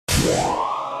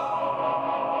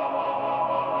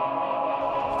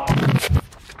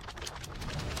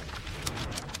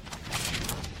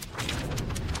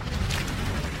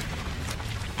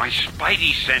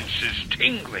spidey senses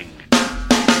tingling.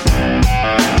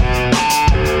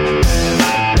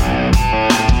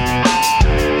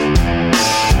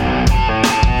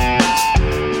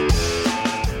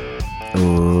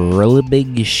 Really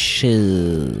big show.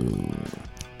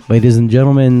 Ladies and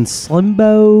gentlemen,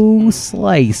 Slimbo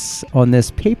Slice on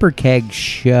this Paper Keg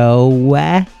Show,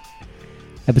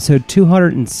 episode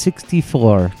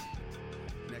 264.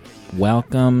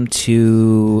 Welcome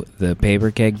to the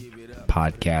Paper Keg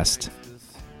Podcast,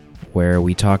 where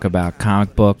we talk about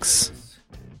comic books.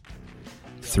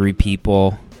 Three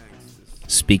people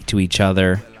speak to each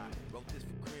other,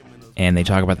 and they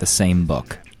talk about the same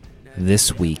book.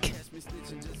 This week,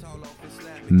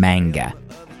 manga.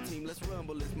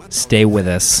 Stay with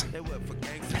us.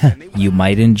 You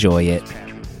might enjoy it.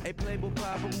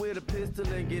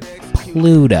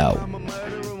 Pluto.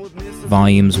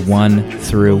 Volumes 1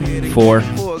 through 4.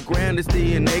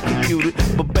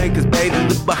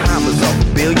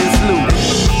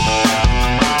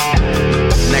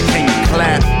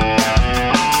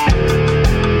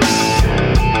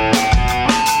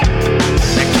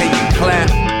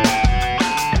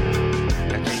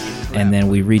 And then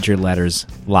we read your letters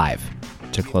live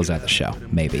to close out the show,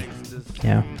 maybe.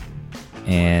 Yeah.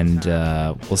 And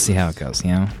we'll see how it goes,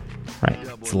 you know? Right.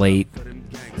 It's late.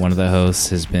 One of the hosts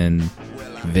has been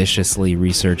viciously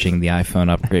researching the iPhone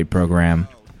upgrade program.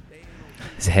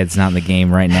 His head's not in the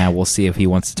game right now. We'll see if he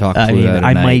wants to talk to Pluto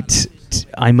tonight.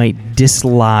 I might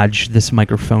dislodge this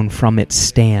microphone from its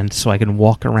stand so I can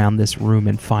walk around this room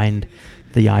and find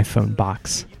the iPhone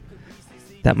box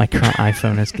that my current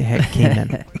iPhone came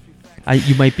in.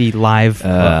 You might be live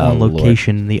on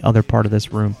location in the other part of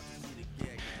this room.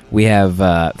 We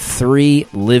have 3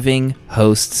 living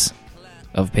hosts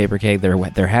of Paper Keg.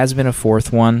 There has been a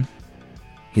 4th one.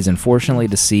 He's unfortunately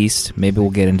deceased. Maybe we'll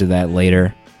get into that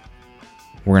later.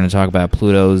 We're going to talk about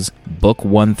Pluto's book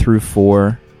 1 through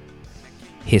 4,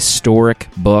 historic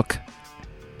book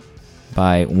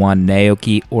by one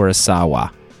Naoki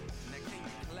Urasawa.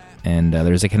 And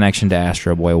there's a connection to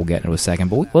Astro Boy we'll get into a second.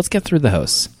 But let's get through the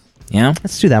hosts. Yeah,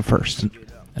 let's do that first.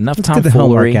 Enough let's tomfoolery. Get the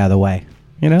homework out of the way.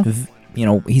 You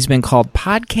know, he's been called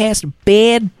Podcast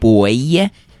Bad Boy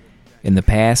in the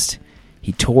past.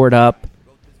 He tore it up.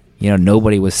 You know,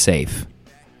 nobody was safe.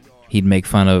 He'd make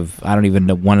fun of. I don't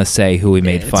even want to say who he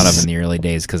made fun of in the early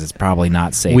days because it's probably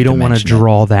not safe. We don't want to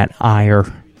draw that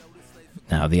ire.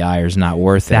 No, the ire's not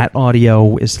worth it. That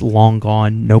audio is long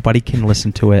gone. Nobody can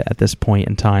listen to it at this point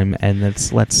in time, and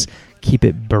let's keep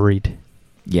it buried.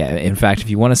 Yeah, in fact, if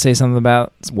you want to say something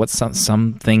about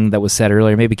something that was said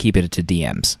earlier, maybe keep it to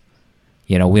DMs.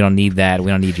 You know, we don't need that. We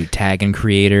don't need you tagging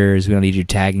creators. We don't need you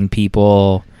tagging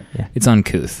people. Yeah. It's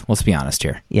uncouth. Let's be honest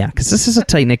here. Yeah, because this is a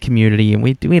tight-knit community, and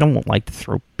we don't like to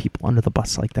throw people under the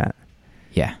bus like that.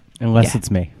 Yeah. Unless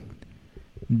it's me.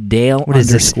 Dale what is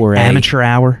this, amateur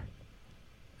hour?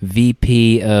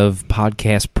 VP of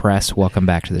Podcast Press, welcome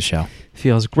back to the show.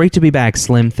 Feels great to be back,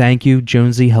 Slim. Thank you.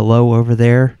 Jonesy, hello over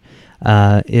there.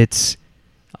 It's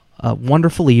a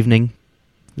wonderful evening.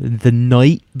 The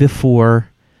night before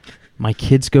my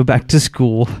kids go back to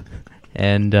school.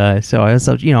 And so I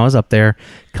was up there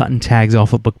cutting tags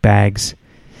off of book bags,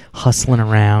 hustling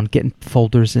around, getting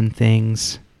folders and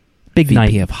things. Big VP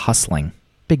night of hustling.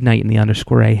 Big night in the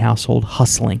 _A household,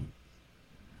 hustling.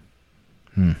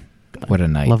 What a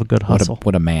night! Love a good hustle.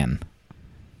 What a man!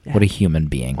 Yeah. What a human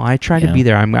being! Well, I try to be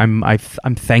there. I'm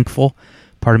thankful.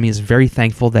 Part of me is very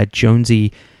thankful that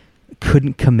Jonesy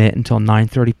couldn't commit until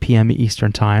 9:30 p.m.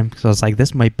 Eastern time because I was like,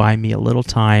 this might buy me a little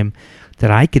time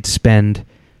that I could spend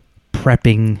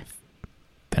prepping,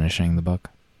 finishing the book,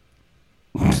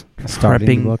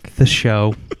 prepping the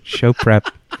show prep.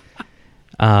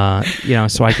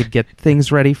 So I could get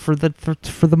things ready for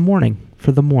the morning.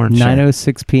 For the morning.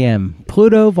 9:06 p.m.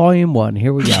 Pluto Volume 1.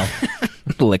 Here we go.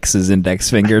 Licks his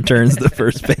index finger, turns the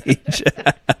first page.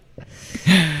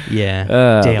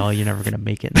 Yeah. Dale, you're never going to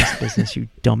make it in this business, you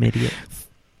dumb idiot.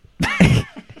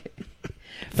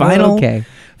 Final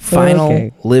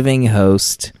living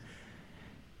host.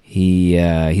 He's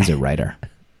a writer.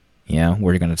 Yeah,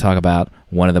 we're going to talk about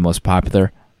one of the most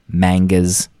popular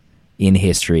mangas in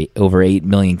history. Over 8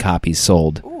 million copies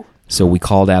sold. Ooh. So we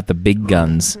called out the big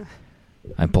guns.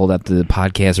 I pulled out the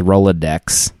podcast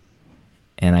Rolodex,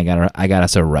 and I got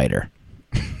us a writer.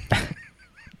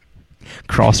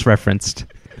 Cross-referenced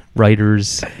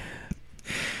writers.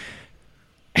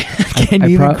 Can you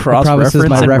even cross-reference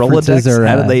my Rolodex?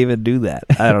 How did they even do that?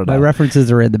 I don't know. My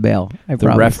references are in the mail. I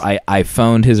promise. I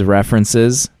phoned his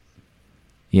references.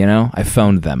 You know, I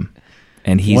phoned them,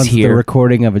 and he's One's here. The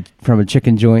recording from a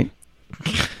chicken joint.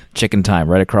 Chicken Time,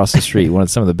 right across the street.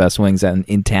 Some of the best wings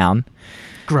in town.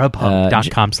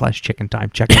 Grubhub.com/chicken time.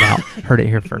 Check it out. Heard it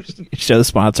here first. Show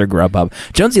sponsor Grubhub.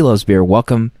 Jonesy Loves Beer,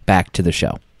 welcome back to the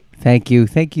show. Thank you.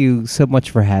 Thank you so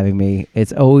much for having me.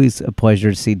 It's always a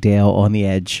pleasure to see Dale on the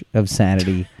edge of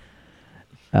sanity.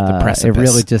 The precipice. It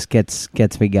really just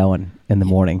gets me going in the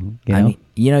morning. You know? I mean,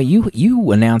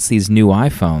 you announce these new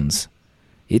iPhones.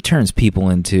 It turns people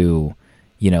into,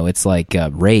 it's like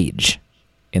Rage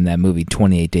in that movie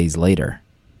 28 Days Later.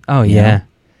 Oh, You yeah. know?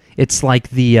 It's like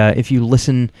the, if you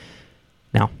listen,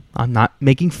 now, I'm not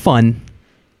making fun.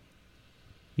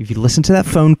 If you listen to that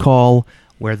phone call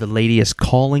where the lady is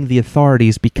calling the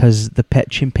authorities because the pet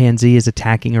chimpanzee is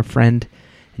attacking her friend,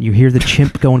 and you hear the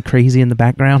chimp going crazy in the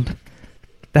background,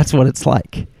 that's what it's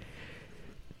like.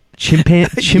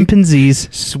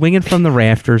 Chimpanzees swinging from the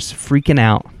rafters, freaking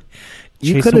out.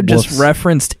 You could have just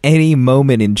referenced any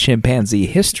moment in chimpanzee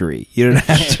history. You don't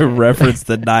have to reference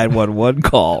the 911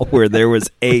 call where there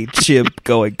was a chimp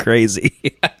going crazy.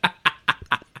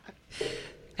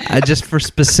 Just for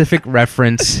specific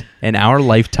reference in our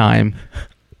lifetime.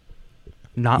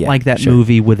 Not Yeah, like that sure.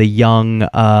 movie with a young...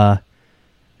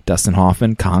 Dustin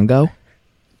Hoffman, Congo?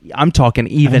 I'm talking I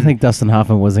even... don't think Dustin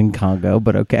Hoffman was in Congo,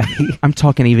 but okay. I'm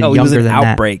talking even Oh, he was younger in than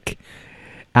that. Outbreak.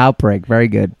 Outbreak, very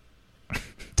good.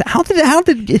 How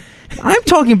did I'm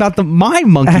talking about my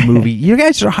monkey movie. You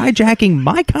guys are hijacking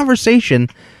my conversation.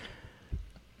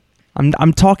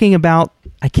 I'm talking about,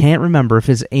 I can't remember if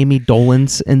it's Amy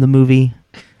Dolan's in the movie.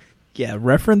 Yeah,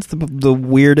 reference the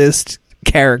weirdest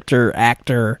character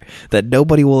actor that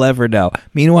nobody will ever know.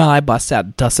 Meanwhile, I bust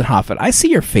out Dustin Hoffman. I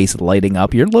see your face lighting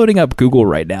up. You're loading up Google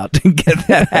right now to get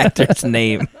that actor's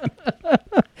name.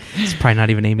 It's probably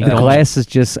not even Amy The Dolan. glasses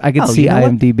just, I could Oh, see you know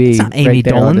what? IMDb It's not Amy right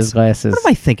there on Dolan's. his glasses. What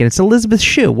am I thinking? It's Elizabeth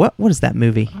Shue. What is that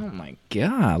movie? Oh my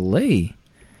golly.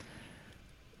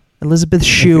 Elizabeth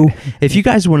Shue. If you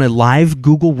guys want to live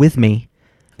Google with me,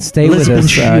 Stay with Elizabeth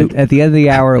us. Shue. At the end of the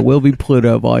hour, it will be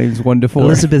Pluto Volumes 1 to 4.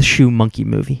 Elizabeth Shue monkey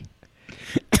movie.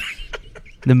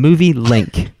 The movie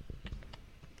Link.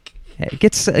 It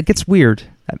gets weird,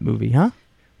 that movie, huh?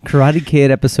 Karate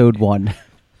Kid Episode 1.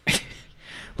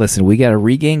 Listen, we got to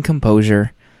regain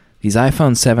composure. These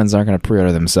iPhone 7s aren't going to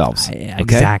pre-order themselves. Yeah, okay?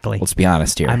 exactly. Let's be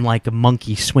honest here. I'm like a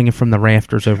monkey swinging from the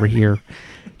rafters over here,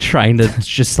 trying to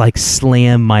just like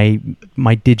slam my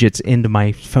digits into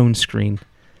my phone screen.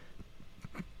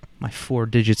 My 4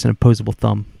 digits and opposable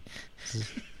thumb.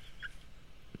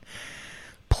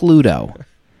 Pluto.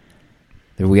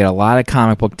 We got a lot of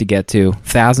comic book to get to.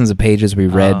 Thousands of pages we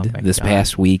read thank this God.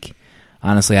 past week.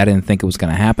 Honestly, I didn't think it was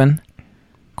going to happen.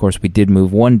 Of course, we did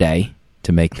move one day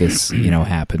to make this,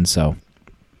 happen. So,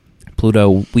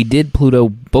 Pluto, we did Pluto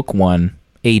Book 1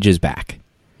 ages back.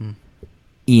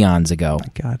 Eons ago.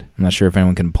 God. I'm not sure if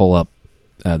anyone can pull up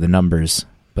the numbers,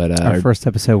 but Our first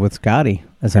episode with Scotty,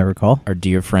 as I recall. our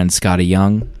dear friend Scotty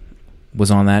Young was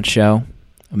on that show.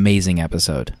 Amazing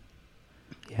episode.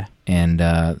 Yeah.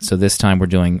 And so this time we're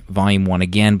doing Volume 1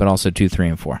 again, but also 2, 3,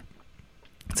 and 4.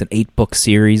 It's an 8-book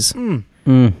series.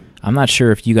 I'm not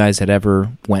sure if you guys had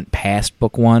ever went past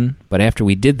Book 1, but after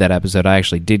we did that episode, I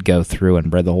actually did go through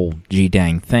and read the whole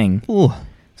G-dang thing. Ooh.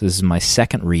 So this is my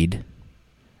second read,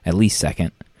 at least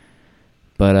second.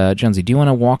 But, Jonesy, do you want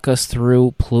to walk us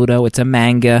through Pluto? It's a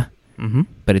manga,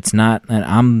 but it's not... And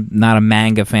I'm not a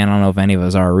manga fan. I don't know if any of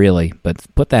us are really, but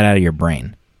put that out of your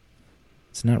brain.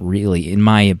 It's not really, in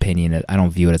my opinion, I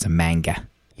don't view it as a manga.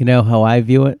 You know how I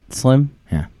view it, Slim?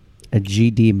 Yeah. A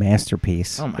GD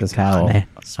masterpiece Oh my is God, how man.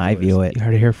 I view it. You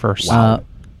heard it here first. Wow.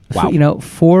 Wow.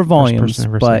 4 volumes, person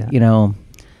ever to say but,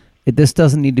 that. this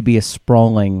doesn't need to be a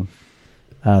sprawling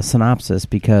synopsis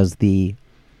because the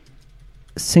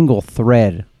single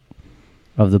thread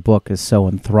of the book is so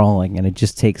enthralling, and it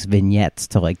just takes vignettes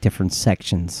to, like, different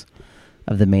sections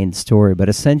of the main story. But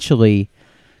essentially,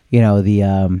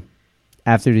 the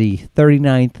after the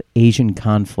 39th Asian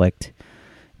conflict,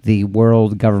 the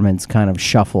world governments kind of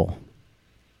shuffle.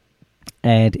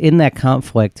 And in that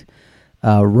conflict,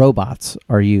 robots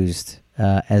are used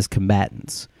as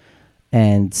combatants.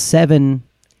 And 7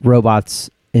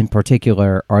 robots in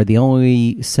particular are the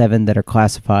only 7 that are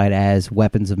classified as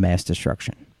weapons of mass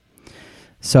destruction.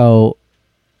 So,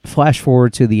 flash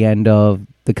forward to the end of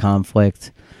the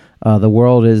conflict. The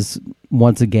world is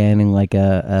once again in like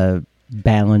a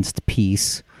balanced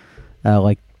peace,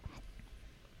 like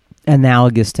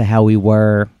analogous to how we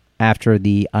were after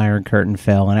the Iron Curtain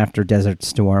fell and after Desert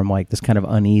Storm, like this kind of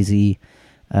uneasy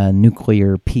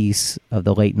nuclear peace of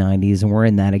the late 90s. And we're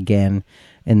in that again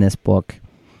in this book.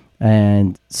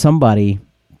 And somebody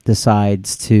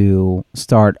decides to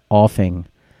start offing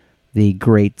the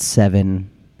great 7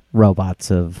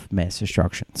 robots of mass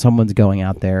destruction. Someone's going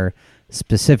out there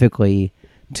specifically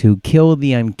to kill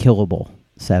the unkillable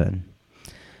 7.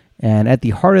 And at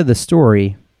the heart of the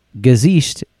story,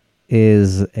 Gezicht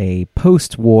is a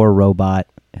post-war robot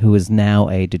who is now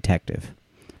a detective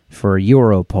for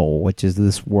Europol, which is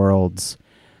this world's,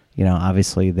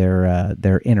 obviously their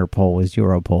Interpol is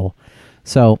Europol.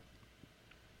 So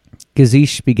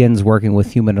Gezicht begins working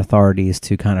with human authorities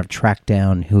to kind of track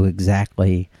down who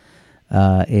exactly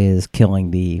is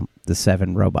killing the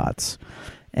 7 robots.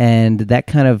 And that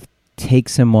kind of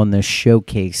takes him on this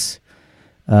showcase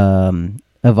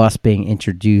of us being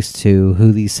introduced to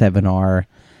who these 7 are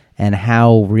and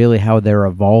how they're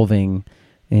evolving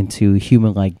into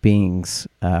human-like beings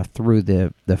through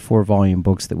the 4-volume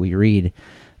books that we read.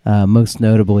 Most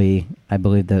notably, I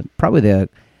believe that probably the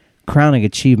crowning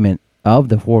achievement of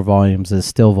the 4 volumes is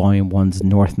still Volume 1's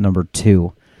North number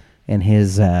 2 in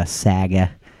his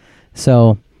saga.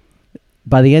 So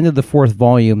by the end of the 4th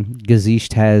volume,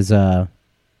 Gezicht has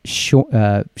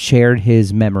shared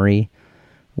his memory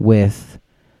with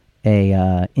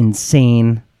a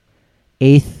insane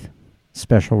 8th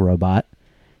special robot.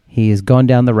 He has gone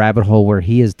down the rabbit hole where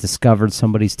he has discovered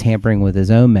somebody's tampering with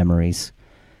his own memories.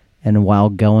 And while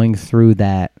going through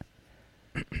that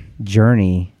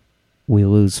journey, we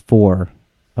lose 4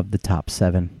 of the top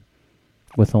 7,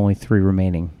 with only 3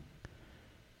 remaining.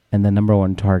 And the number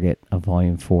 1 target of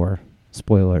Volume 4,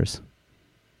 spoilers,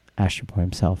 Astro Boy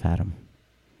himself, Adam.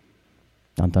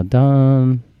 Dun dun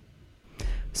dun.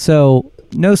 So,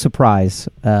 no surprise.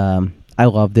 I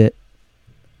loved it.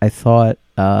 I thought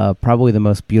probably the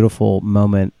most beautiful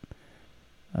moment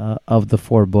of the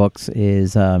 4 books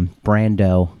is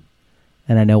Brando.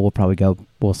 And I know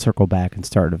we'll circle back and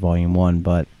start at Volume 1,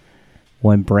 but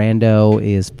when Brando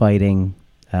is fighting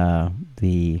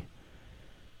the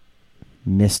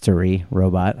mystery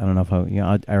robot, I don't know if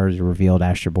I already revealed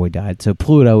Astro Boy died. So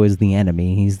Pluto is the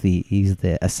enemy. He's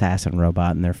the assassin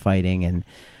robot, and they're fighting. And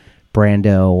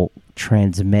Brando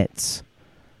transmits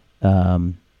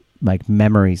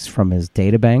memories from his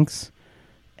databanks,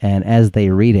 and as they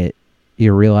read it,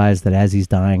 you realize that as he's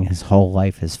dying, his whole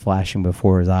life is flashing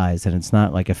before his eyes, and it's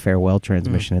not like a farewell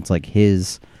transmission. It's like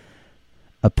his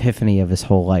epiphany of his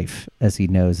whole life as he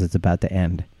knows it's about to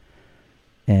end.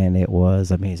 And it was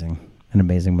amazing. An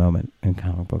amazing moment in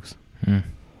comic books.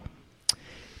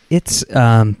 It's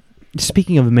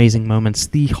speaking of amazing moments,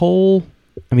 the whole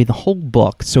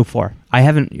book so far. I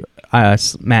haven't,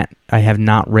 Matt. I have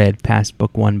not read past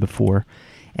book 1 before,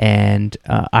 and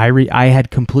I had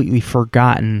completely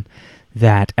forgotten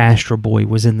that Astro Boy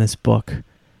was in this book,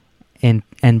 and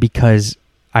because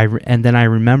then I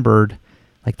remembered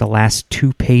like the last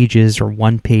 2 pages or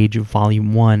 1 page of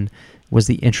Volume 1 was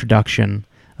the introduction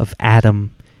of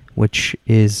Adam, which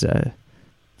is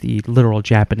the literal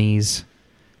Japanese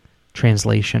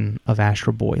translation of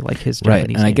Astro Boy, like his Japanese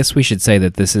and name. I guess we should say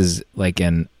that this is like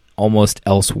an almost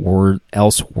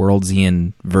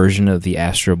Elseworldsian version of the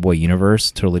Astro Boy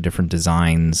universe. Totally different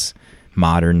designs,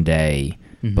 modern day,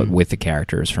 but with the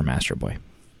characters from Astro Boy.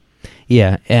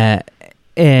 Yeah,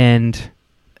 and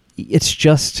it's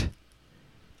just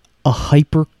a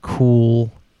hyper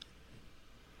cool.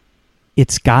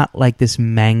 It's got like this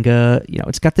manga,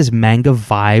 it's got this manga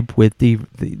vibe with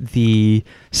the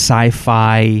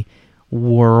sci-fi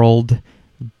world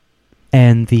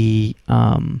and the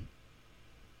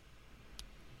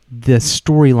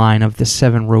storyline of the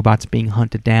 7 robots being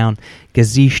hunted down.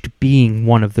 Gezicht being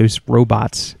one of those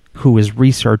robots who is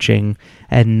researching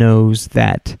and knows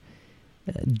that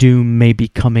doom may be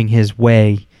coming his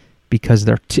way because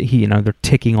they're ticking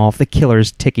off, the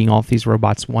killer's ticking off these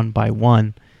robots one by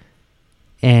one.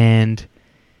 And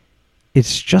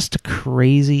it's just a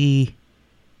crazy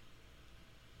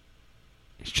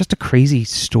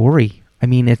story. I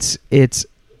mean, it's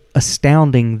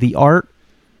astounding. The art,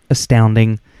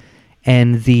 astounding,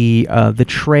 and the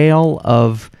trail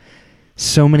of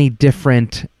so many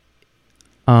different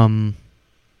like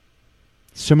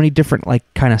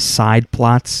kind of side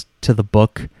plots to the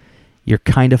book. You're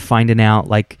kind of finding out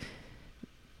like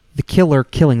the killer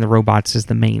killing the robots is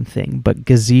the main thing, but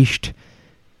Gezicht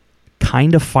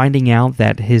kind of finding out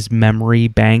that his memory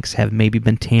banks have maybe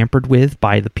been tampered with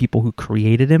by the people who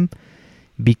created him,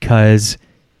 because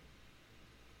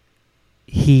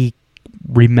he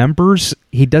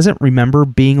doesn't remember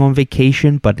being on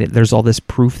vacation, but there's all this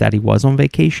proof that he was on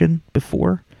vacation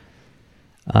before.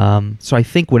 So I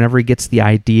think whenever he gets the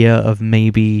idea of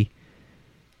maybe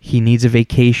he needs a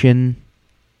vacation,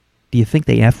 do you think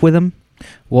they F with him?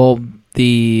 Well,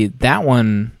 that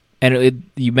one, and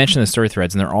you mentioned the story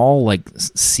threads, and they're all like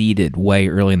seeded way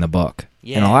early in the book.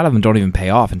 Yeah. And a lot of them don't even pay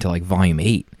off until like volume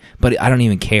 8. But I don't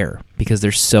even care because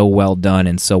they're so well done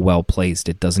and so well placed.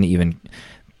 It doesn't even,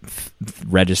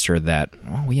 register that,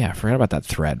 oh yeah, I forgot about that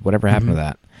thread. Whatever happened to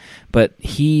that? But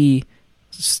he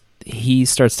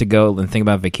starts to go and think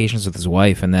about vacations with his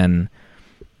wife, and then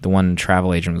the one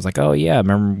travel agent was like, oh yeah,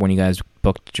 remember when you guys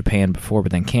booked Japan before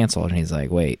but then canceled? And he's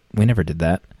like, wait, we never did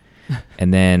that.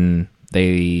 And then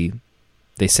they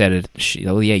said,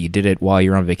 oh yeah, you did it while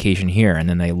you're on vacation here. And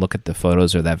then they look at the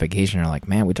photos of that vacation and are like,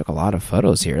 man, we took a lot of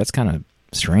photos here. That's kind of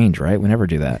strange, right? We never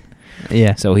do that.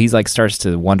 Yeah. So he's like starts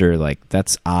to wonder, like,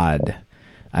 that's odd.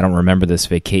 I don't remember this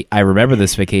I remember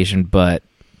this vacation, but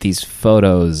these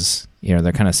photos,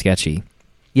 they're kind of sketchy.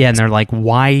 Yeah, and they're like,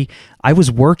 why? I was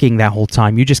working that whole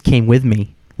time. You just came with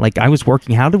me. Like, I was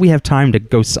working. How did we have time to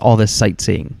go all this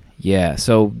sightseeing? Yeah,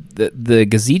 so the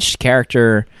Gazich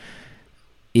character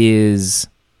is,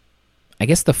 I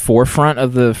guess, the forefront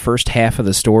of the first half of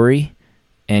the story,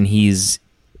 and he's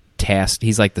tasked,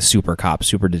 he's like the super cop,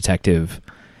 super detective,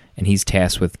 and he's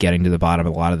tasked with getting to the bottom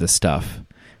of a lot of this stuff.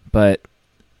 But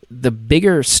the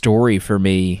bigger story for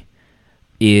me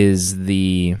is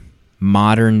the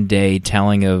modern day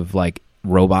telling of like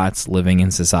robots living in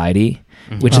society,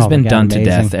 which has been done to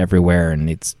death everywhere, and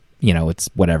it's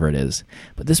whatever it is.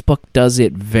 But this book does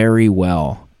it very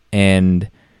well. And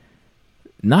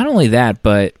not only that,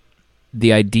 but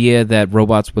the idea that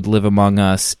robots would live among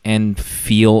us and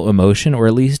feel emotion, or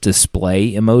at least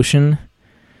display emotion,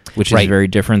 which is very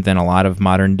different than a lot of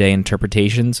modern day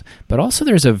interpretations. But also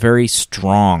there's a very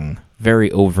strong,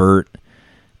 very overt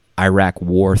Iraq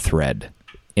war thread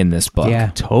in this book.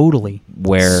 Yeah, totally.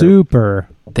 Where super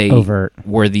overt.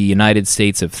 Where the United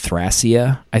States of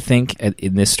Thracia, I think,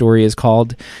 in this story is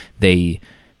called, they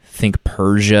think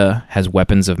Persia has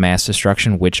weapons of mass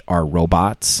destruction, which are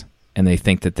robots, and they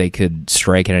think that they could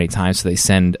strike at any time, so they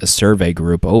send a survey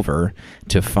group over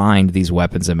to find these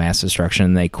weapons of mass destruction,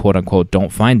 and they quote-unquote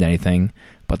don't find anything,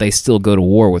 but they still go to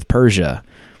war with Persia.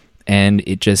 And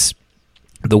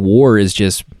the war is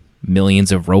just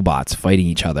millions of robots fighting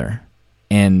each other,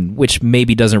 and which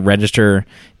maybe doesn't register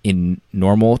in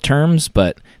normal terms,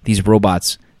 but these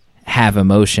robots have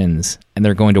emotions, and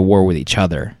they're going to war with each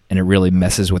other, and it really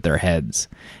messes with their heads.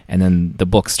 And then the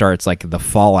book starts like the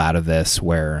fallout of this,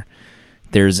 where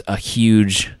there's a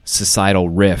huge societal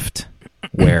rift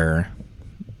where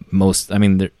there's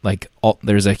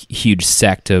a huge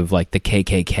sect of like the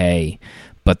KKK,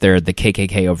 but they're the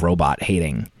KKK of robot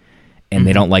hating, and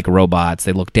they don't like robots.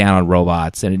 They look down on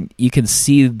robots, and you can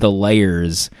see the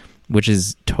layers, which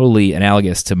is totally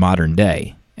analogous to modern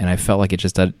day. And I felt like it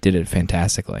just did it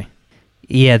fantastically.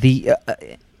 Yeah,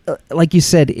 like you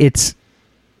said,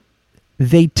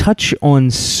 they touch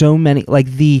on so many, like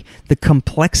the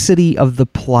complexity of the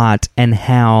plot and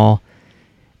how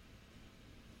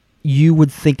you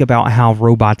would think about how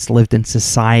robots lived in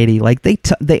society. Like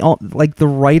they all, like the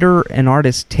writer and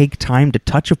artist take time to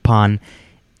touch upon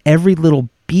every little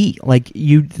beat, like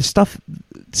stuff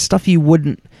you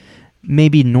wouldn't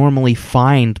maybe normally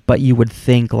find, but you would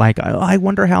think like, oh, I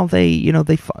wonder how they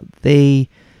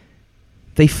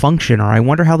function, or I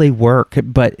wonder how they work.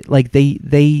 But like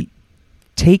they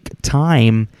take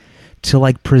time to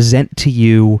like present to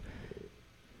you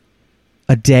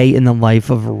a day in the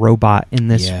life of a robot in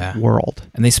this world,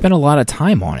 and they spend a lot of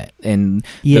time on it. And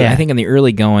I think in the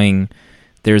early going,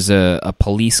 there's a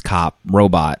police cop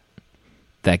robot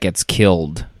that gets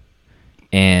killed,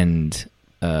 and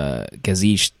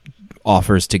Gazich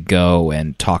offers to go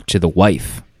and talk to the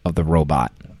wife of the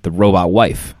robot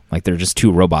wife. Like, they're just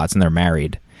two robots and they're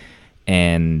married,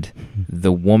 and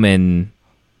the woman,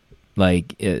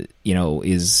 like,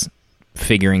 is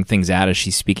figuring things out as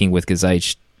she's speaking with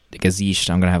Gazich.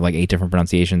 I'm gonna have like 8 different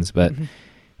pronunciations, but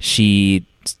she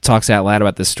talks out loud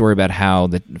about this story about how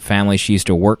the family she used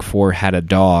to work for had a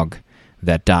dog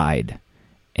that died,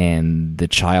 and the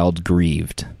child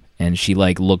grieved, and she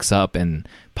like looks up and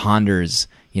ponders,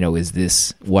 is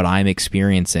this what I'm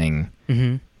experiencing?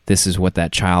 This is what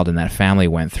that child and that family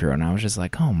went through. And I was just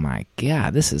like, oh my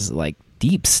God, this is like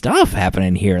deep stuff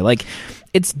happening here. Like,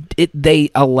 they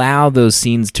allow those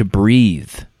scenes to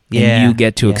breathe, and you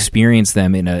get to experience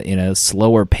them in a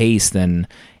slower pace than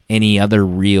any other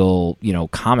real,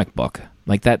 comic book.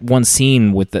 Like, that one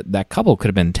scene with that couple could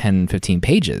have been 10, 15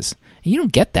 pages. You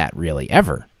don't get that really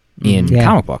ever in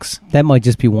comic books. That might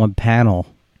just be one panel,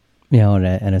 in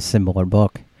a similar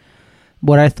book.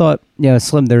 What I thought,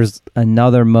 Slim, there's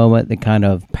another moment that kind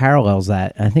of parallels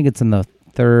that. I think it's in the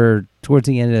towards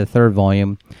the end of the third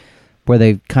volume, where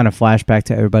they kind of flash back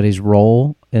to everybody's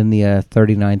role in the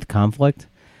 39th conflict.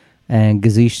 And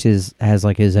Gazich has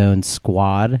like his own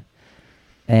squad,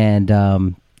 and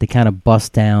they kind of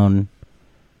bust down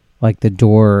like the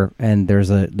door, and there's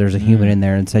a human in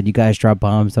there, and said, "You guys dropped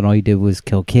bombs, and all you did was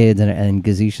kill kids." And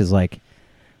Gazish is like,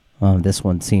 "Oh, this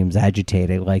one seems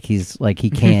agitated. Like he's like he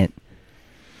can't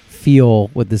feel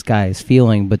what this guy is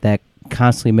feeling, but that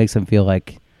constantly makes him feel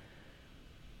like."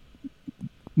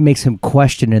 Makes him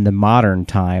question in the modern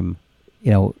time,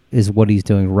 is what he's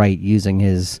doing right, using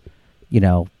his,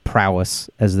 prowess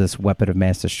as this weapon of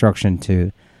mass destruction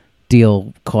to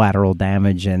deal collateral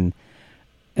damage. And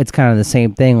it's kind of the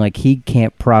same thing. Like, he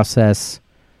can't process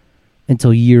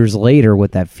until years later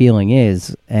what that feeling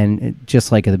is. And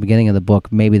just like at the beginning of the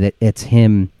book, maybe that it's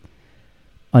him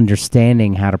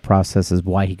understanding how to process is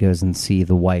why he goes and see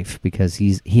the wife, because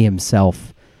he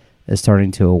himself is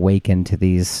starting to awaken to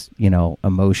these,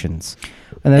 emotions.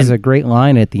 And there's a great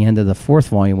line at the end of the 4th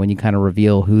volume when you kind of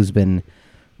reveal who's been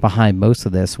behind most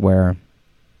of this, where,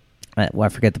 I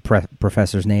forget the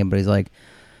professor's name, but he's like,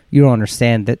 you don't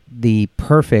understand that the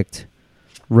perfect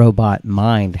robot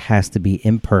mind has to be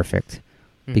imperfect,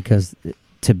 because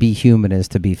to be human is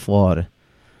to be flawed.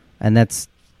 And that's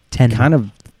kind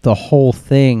of the whole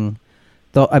thing.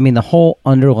 The whole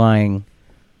underlying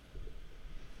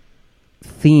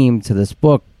theme to this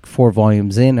book, 4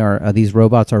 volumes in, are these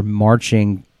robots are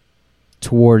marching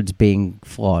towards being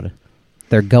flawed.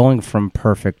 They're going from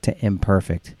perfect to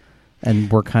imperfect, and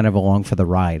we're kind of along for the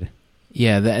ride.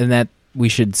 Yeah, and that we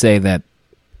should say that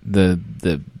the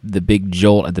big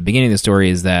jolt at the beginning of the story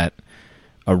is that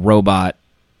a robot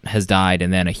has died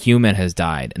and then a human has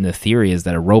died, and the theory is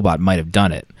that a robot might have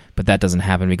done it, but that doesn't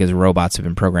happen because robots have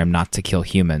been programmed not to kill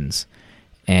humans,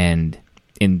 and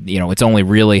it's only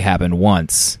really happened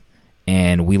once,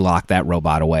 and we lock that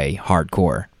robot away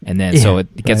hardcore. And then so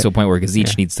it gets to a point where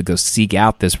Gazish needs to go seek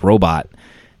out this robot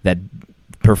that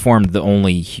performed the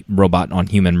only robot on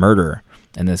human murder.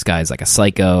 And this guy's like a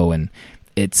psycho, and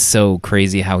it's so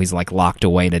crazy how he's like locked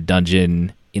away in a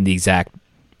dungeon in the exact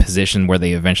position where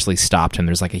they eventually stopped him.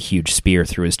 There's like a huge spear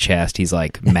through his chest. He's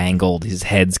like mangled. His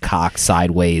head's cocked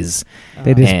sideways.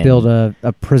 They just build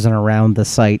a prison around the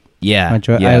site. Yeah,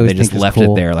 they just left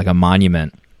it there like a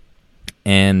monument.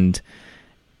 And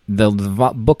the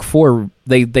book 4,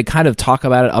 they kind of talk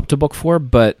about it up to book 4,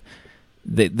 but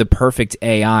the perfect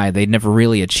AI, they never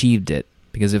really achieved it,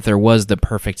 because if there was the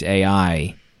perfect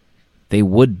AI, they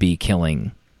would be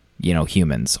killing,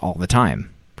 humans all the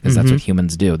time, because that's what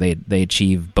humans do. They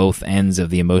achieve both ends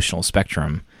of the emotional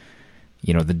spectrum,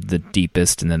 the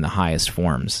deepest and then the highest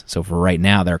forms. So for right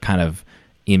now, they're kind of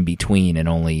in between, and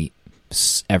only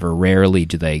ever rarely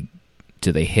do they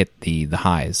hit the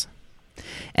highs.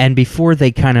 And before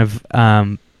they kind of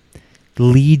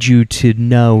lead you to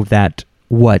know that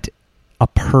what a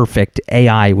perfect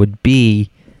AI would be,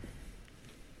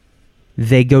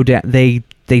 they go down. They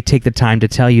take the time to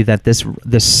tell you that this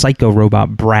psycho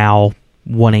robot Brow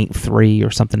 183 or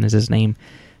something is his name.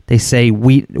 They say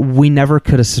we never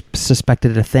could have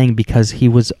suspected a thing because he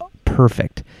was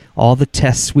perfect. All the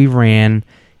tests we ran,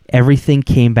 everything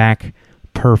came back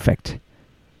perfect.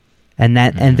 And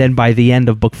then by the end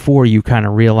of book 4, you kind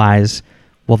of realize,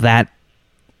 well, that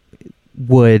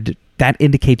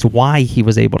indicates why he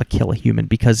was able to kill a human,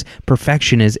 because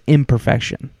perfection is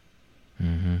imperfection.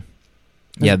 Mm-hmm.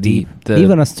 Yeah, the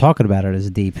even us talking about it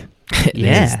is deep.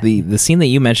 Yeah, the scene that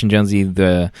you mentioned, Jonesy,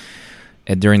 during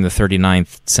the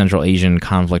 39th Central Asian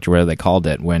conflict, or whatever they called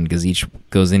it, when Gazish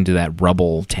goes into that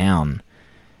rubble town.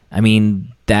 I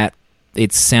mean, that.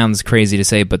 It sounds crazy to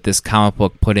say, but this comic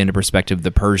book put into perspective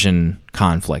the Persian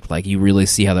conflict. Like, you really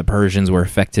see how the Persians were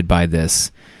affected by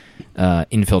this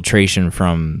infiltration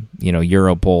from,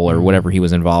 Europol or whatever he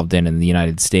was involved in the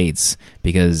United States,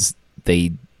 because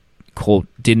they, quote,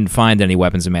 didn't find any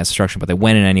weapons of mass destruction, but they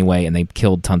went in anyway and they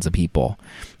killed tons of people.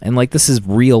 And, like, this is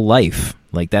real life.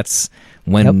 Like, that's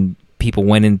when people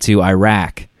went into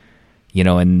Iraq,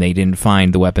 and they didn't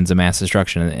find the weapons of mass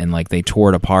destruction, and like they tore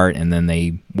it apart, and then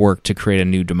they worked to create a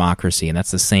new democracy. And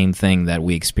that's the same thing that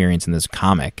we experience in this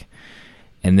comic.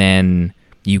 And then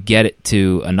you get it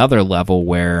to another level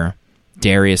where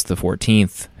Darius the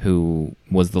 14th, who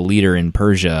was the leader in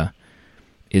Persia,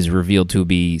 is revealed to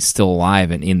be still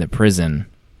alive and in the prison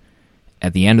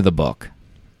at the end of the book.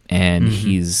 And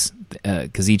he's...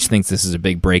 Gazish thinks this is a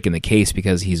big break in the case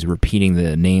because he's repeating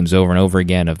the names over and over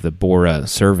again of the Bora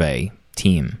survey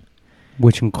team,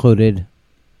 which included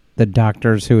the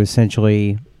doctors who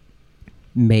essentially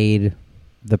made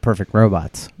the perfect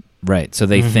robots. Right. So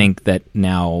they think that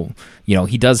now,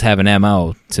 he does have an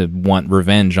MO to want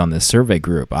revenge on this survey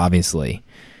group, obviously,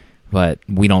 but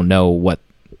we don't know what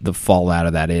the fallout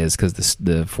of that is, because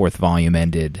the 4th volume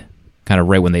ended kind of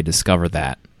right when they discovered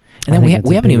that. And then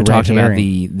we haven't even talked about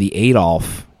the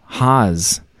Adolf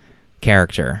Haas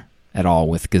character. at all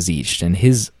with Gazicht and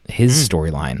his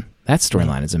storyline. That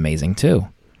storyline is amazing too.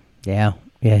 Yeah,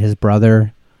 his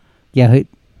brother. Yeah,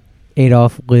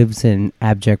 Adolf lives in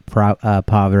abject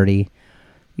poverty.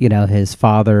 You know, his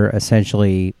father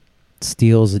essentially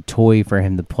steals a toy for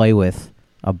him to play with,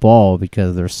 a ball,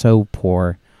 because they're so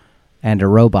poor. And a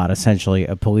robot, essentially,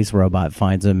 a police robot,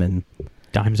 finds him and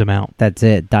dimes him out. That's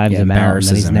it, dimes him out, and then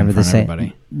embarrasses he's him never in the front of same.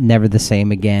 everybody. Never the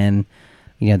same again.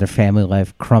 You know, their family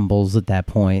life crumbles at that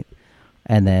point.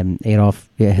 And then Adolf,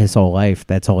 his whole life,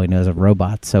 that's all he knows of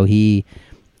robots. So he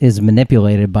is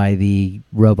manipulated by the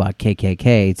robot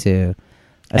KKK to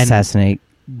assassinate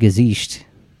Gazicht.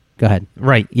 Go ahead.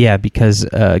 Right, yeah, because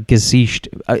Gazicht,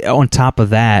 on top of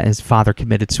that, his father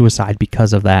committed suicide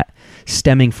because of that,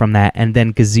 stemming from that, and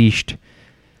then Gazicht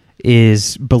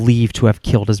is believed to have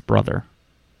killed his brother.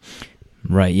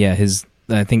 Right, yeah.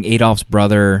 I think Adolf's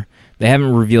brother, they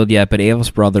haven't revealed yet, but Adolf's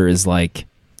brother is like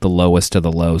the lowest of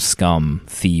the low scum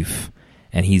thief,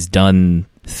 and he's done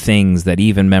things that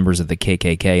even members of the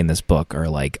KKK in this book are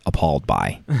like appalled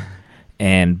by.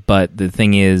 But the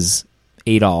thing is,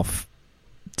 Adolf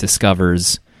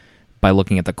discovers by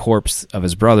looking at the corpse of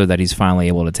his brother that he's finally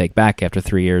able to take back after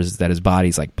 3 years that his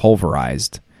body's like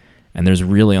pulverized, and there's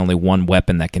really only one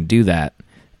weapon that can do that,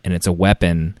 and it's a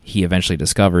weapon he eventually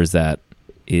discovers that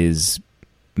is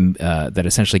that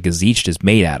essentially Gazicht is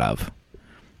made out of,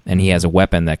 and he has a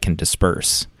weapon that can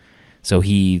disperse. So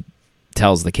he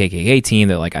tells the KKK team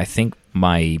that, like, I think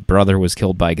my brother was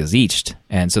killed by Gazicht,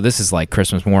 and so this is like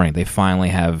Christmas morning. They finally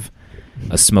have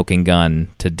a smoking gun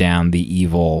to down the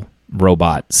evil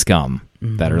robot scum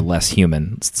that are less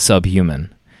human,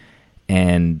 subhuman,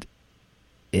 and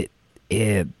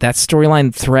that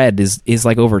storyline thread is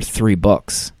like over 3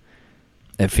 books.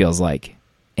 It feels like,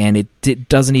 and it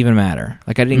doesn't even matter.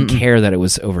 Like, I didn't care that it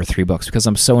was over 3 books because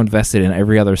I'm so invested in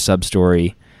every other sub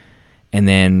story. And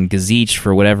then Gazicht,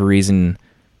 for whatever reason,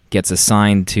 gets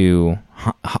assigned to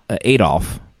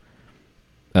Adolf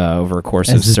over a course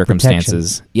of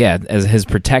circumstances. Protection. Yeah, as his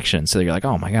protection. So you're like,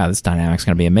 oh my god, this dynamic's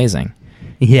going to be amazing.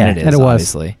 Yeah, and it is, and it was.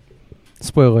 Obviously.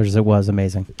 Spoilers, it was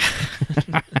amazing.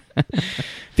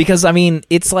 Because, I mean,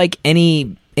 it's like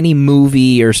any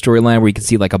movie or storyline where you can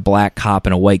see like a black cop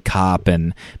and a white cop,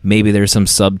 and maybe there's some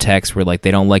subtext where like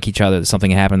they don't like each other,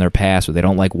 something happened in their past, or they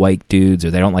don't like white dudes, or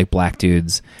they don't like black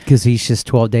dudes. Because he's just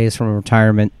 12 days from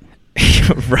retirement.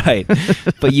 Right.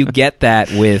 But you get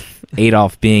that with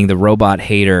Adolf being the robot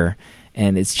hater,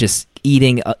 and it's just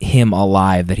eating him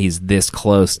alive that he's this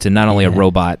close to not only a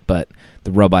robot, but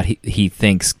the robot he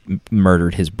thinks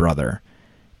murdered his brother.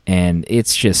 And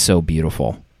it's just so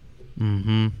beautiful.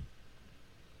 Mm-hmm.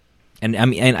 And I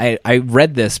mean, and I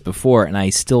read this before, and I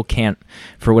still can't,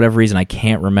 for whatever reason, I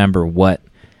can't remember what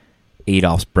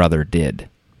Adolf's brother did.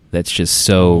 That's just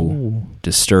so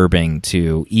disturbing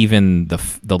to even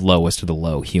the lowest of the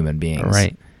low human beings. All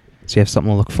right. So you have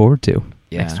something to look forward to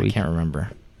next week. I can't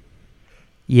remember.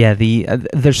 Yeah,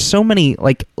 there's so many,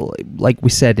 like we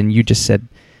said, and you just said,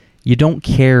 you don't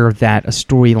care that a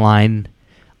storyline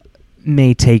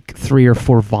may take 3 or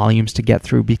 4 volumes to get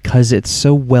through because it's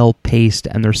so well paced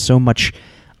and there's so much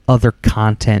other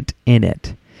content in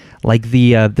it. Like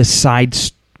the side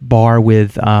bar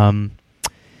with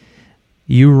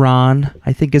Euron,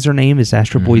 I think is her name, is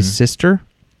Astro Boy's sister,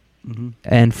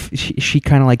 and she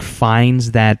kind of like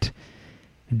finds that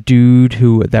dude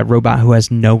that robot who has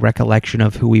no recollection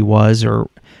of who he was or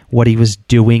what he was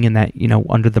doing in that,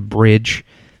 under the bridge,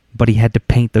 but he had to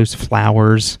paint those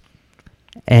flowers.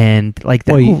 And like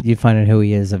that, well, you find out who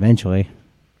he is eventually.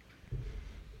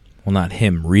 Well, not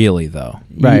him really, though.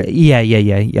 Right?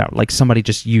 Yeah. Like somebody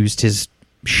just used his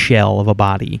shell of a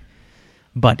body,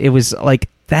 but it was like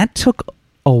that took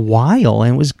a while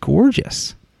and it was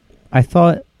gorgeous. I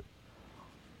thought,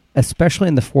 especially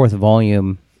in the 4th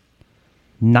volume,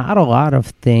 not a lot of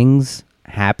things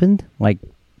happened, like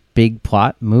big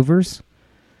plot movers,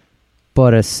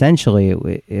 but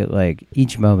essentially it like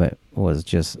each moment was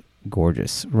just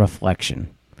gorgeous reflection.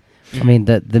 I mean,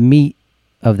 the meat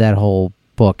of that whole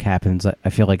book happens, I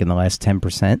feel like, in the last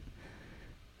 10%,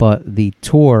 but the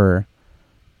tour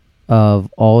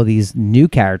of all of these new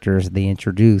characters they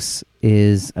introduce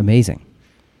is amazing.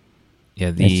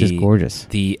 Yeah, it's just gorgeous.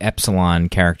 The Epsilon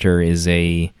character is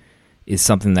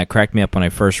something that cracked me up when I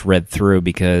first read through,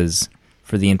 because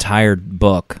for the entire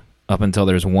book, up until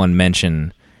there's one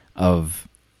mention of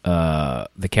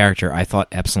the character, I thought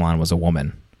Epsilon was a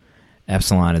woman.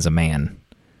 Epsilon is a man.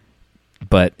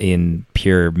 But in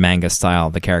pure manga style,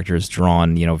 the character is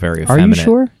drawn, very effeminate. Are you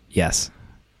sure? Yes.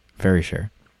 Very sure.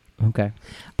 Okay.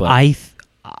 But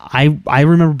I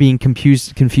remember being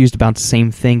confused about the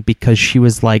same thing because she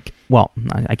was like, well,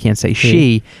 I can't say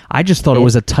she. I just thought it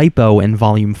was a typo in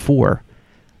volume 4,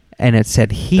 and it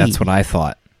said he. That's what I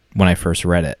thought when I first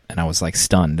read it, and I was like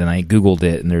stunned. And I Googled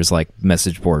it, and there's like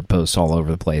message board posts all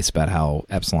over the place about how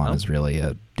Epsilon is really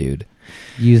a dude.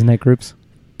 Usenet groups.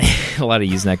 A lot of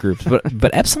Usenet groups,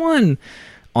 but Epsilon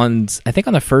I think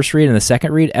on the first read and the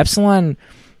second read, Epsilon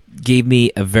gave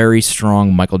me a very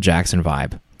strong Michael Jackson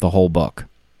vibe the whole book.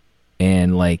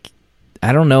 And like,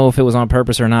 I don't know if it was on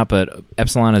purpose or not, but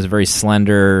Epsilon is a very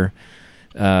slender,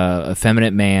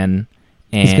 effeminate man.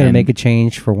 And he's going to make a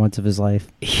change for once of his life.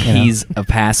 He's a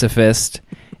pacifist,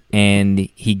 and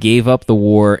he gave up the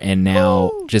war and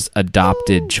now just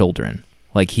adopted children.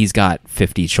 Like, he's got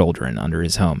 50 children under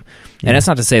his home. And that's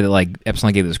not to say that like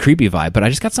Epsilon gave this creepy vibe, but I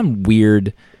just got some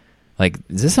weird, like,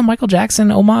 is this a Michael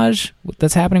Jackson homage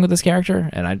that's happening with this character?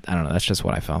 And I don't know. That's just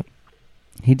what I felt.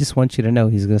 He just wants you to know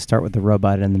he's going to start with the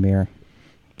robot in the mirror.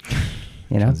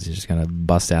 You know, He's just going to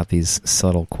bust out these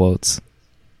subtle quotes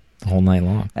the whole night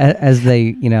long. as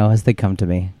they come to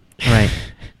me. Right.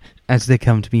 As they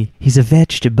come to me, he's a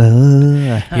vegetable.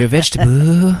 You're a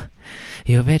vegetable.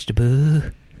 You're a vegetable.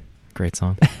 Great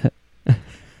song.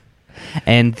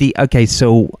 And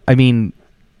so I mean,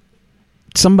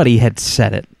 somebody had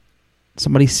said it.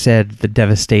 Somebody said the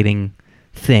devastating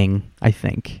thing. I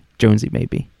think Jonesy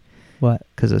maybe. What?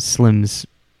 Because of Slim's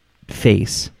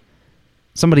face.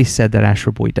 Somebody said that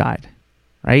Astro Boy died,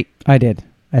 right? I did.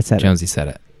 I said Jonesy said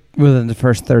it. Within the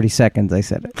first 30 seconds, I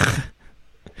said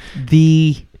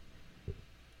it.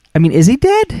 I mean, is he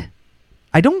dead?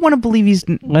 I don't want to believe he's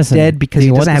dead because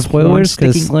he doesn't have horns spoilers.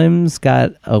 Because sticking. Slim's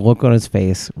got a look on his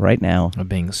face right now. Of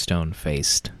being stone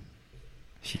faced.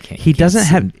 He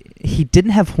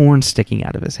didn't have horns sticking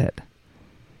out of his head,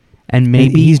 and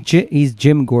maybe he's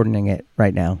Jim Gordoning it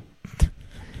right now.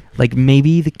 Like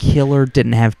maybe the killer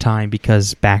didn't have time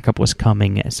because backup was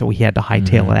coming, so he had to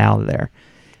hightail it out of there.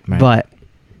 Right. But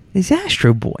he's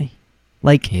Astro Boy,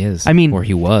 like He is. I mean, or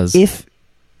he was.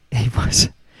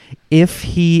 If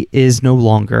he is no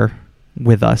longer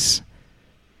with us,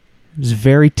 it was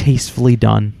very tastefully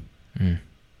done. Mm.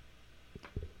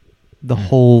 The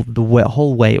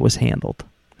whole way it was handled.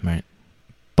 Right.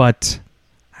 But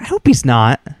I hope he's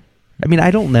not. I mean, I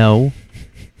don't know.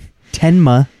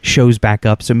 Tenma shows back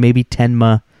up, so maybe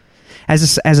Tenma.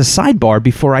 As a sidebar,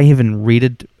 before I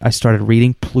started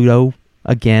reading Pluto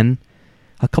again.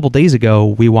 A couple days ago,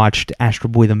 we watched Astro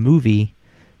Boy the movie,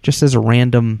 just as a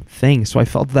random thing. So I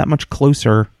felt that much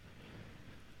closer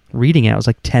reading it. I was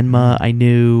like, Tenma, I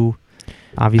knew.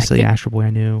 Obviously, Astro Boy, I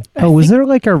knew. Oh, was there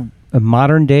like a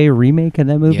modern day remake of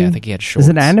that movie? Yeah, I think he had shorts. Is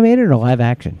it animated or live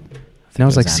action? That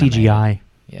was like animated. CGI.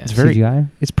 Yeah. It's very. CGI?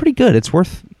 It's pretty good. It's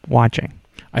worth watching.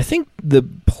 I think the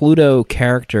Pluto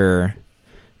character,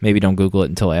 maybe don't Google it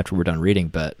until after we're done reading,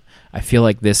 but I feel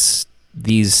like these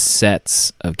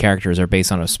sets of characters are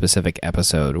based on a specific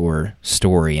episode or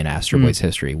story in Astro Boy's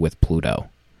history with Pluto.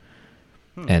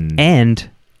 And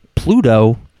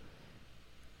Pluto,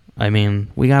 I mean,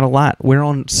 we got a lot. We're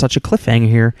on such a cliffhanger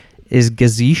here. Is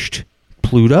Gazish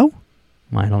Pluto?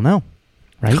 I don't know.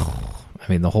 Right? I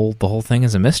mean, the whole thing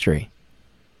is a mystery.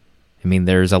 I mean,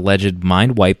 there's alleged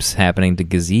mind wipes happening to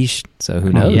Gazish, so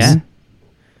who knows? Yeah.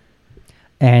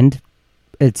 And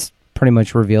it's pretty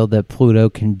much revealed that Pluto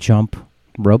can jump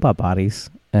robot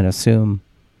bodies and assume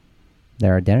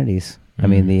their identities. I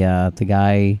mean, the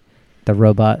guy, the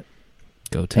robot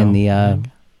Goto. in the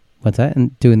what's that?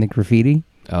 And doing the graffiti.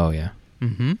 Oh yeah.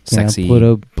 Mm-hmm. Sexy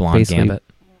Pluto blonde basically Gambit.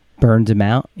 burns him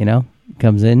out.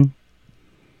 Comes in.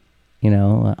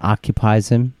 Occupies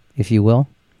him, if you will.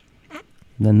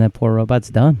 Then that poor robot's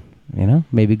done.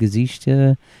 Maybe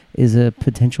Gazish is a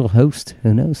potential host.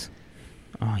 Who knows?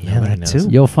 Oh, yeah, Nobody that knows. too.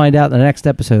 You'll find out in the next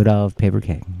episode of Paper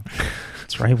Cake.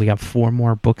 That's right. We got 4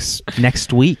 more books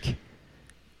next week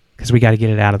because we got to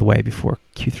get it out of the way before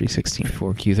Q316.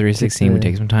 Before Q316, we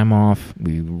take some time off.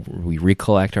 We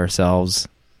recollect ourselves.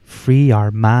 Free our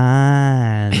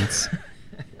minds.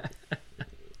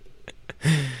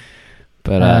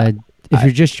 But if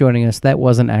you're just joining us, that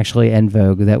wasn't actually En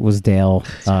Vogue. That was Dale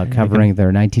covering their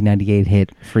 1998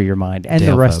 hit "Free Your Mind," and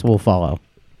Dale the rest Vogue. will follow.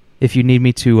 If you need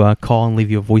me to call and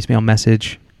leave you a voicemail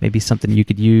message, maybe something you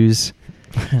could use,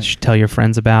 you should tell your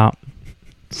friends about,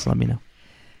 just let me know.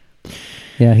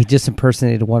 Yeah, he just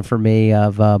impersonated one for me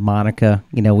of Monica.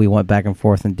 We went back and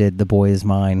forth and did "The Boy Is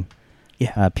Mine."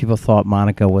 Yeah. People thought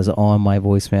Monica was on my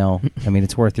voicemail. I mean,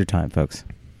 it's worth your time, folks.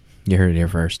 you heard it here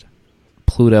first.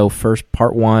 Pluto, first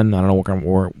part 1. I don't know what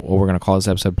we're going to call this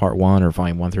episode, part 1 or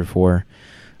volume 1 through 4.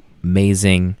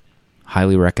 Amazing,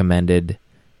 highly recommended.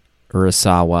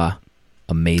 Urasawa,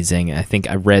 amazing. I think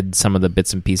I read some of the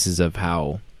bits and pieces of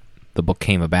how the book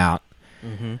came about.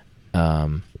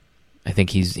 I think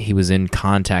he was in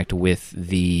contact with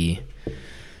the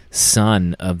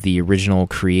son of the original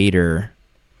creator,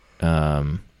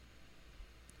 Osamu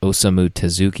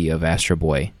Tezuki of Astro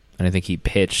Boy, and I think he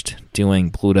pitched doing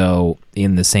Pluto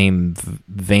in the same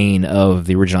vein of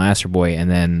the original Astro Boy, and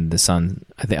then the son,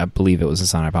 I believe it was the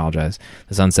son, I apologize,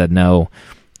 the son said, no,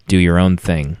 do your own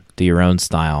thing, do your own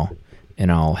style,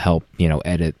 and I'll help,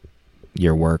 edit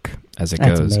your work as it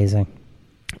goes. That's amazing.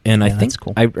 And I Yeah, think that's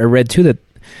cool. I read too that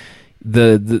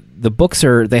the books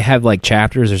they have like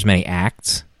chapters, there's many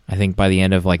acts. I think by the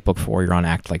end of like book 4 you're on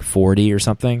act like 40 or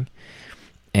something.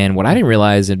 And what I didn't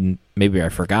realize, and maybe I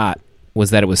forgot, was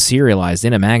that it was serialized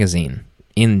in a magazine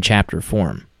in chapter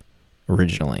form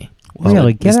originally.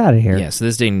 Really? Get out of here. Yeah, so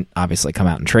this didn't obviously come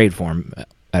out in trade form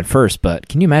at first, but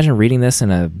can you imagine reading this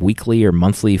in a weekly or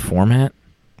monthly format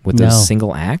with No. those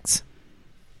single acts?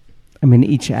 I mean,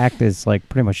 each act is like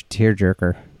pretty much a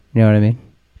tearjerker. You know what I mean?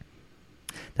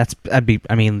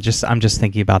 I'm just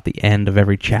thinking about the end of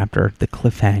every chapter, the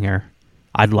cliffhanger.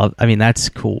 That's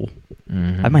cool.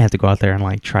 Mm-hmm. I might have to go out there and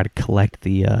like try to collect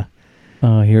the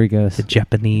Oh, here he goes.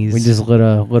 Japanese We just lit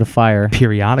a fire.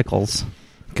 periodicals.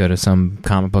 Go to some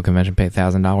comic book convention, pay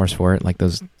 $1,000 for it, like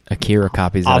those Akira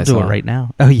copies that I I'll do saw. it right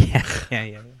now. Oh yeah,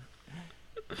 yeah.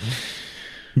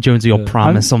 Jonesy will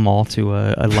promise them all to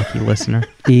a lucky listener.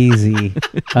 Easy.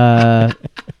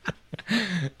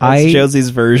 Josie's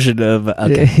version of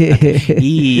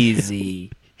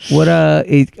easy. What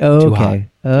okay.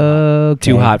 Okay.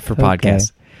 Too hot for Okay.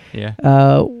 podcasts. Yeah.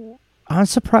 I'm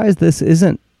surprised this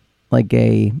isn't like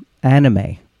a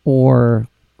anime, or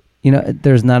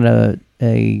there's not a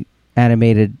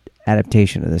animated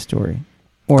adaptation of this story,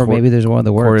 or maybe there's one of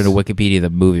the works. According to Wikipedia, the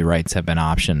movie rights have been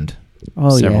optioned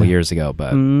several years ago,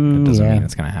 but that doesn't mean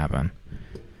it's going to happen.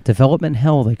 Development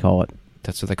hell, they call it.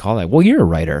 That's what they call that. Well, you're a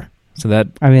writer, so that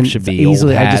should be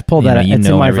easily. old hat. I just pulled that out. You It's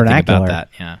know in my everything vernacular. about that.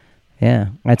 Yeah. Yeah,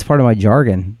 that's part of my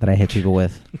jargon that I hit people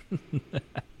with.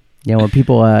 When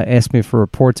people ask me for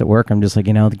reports at work, I'm just like,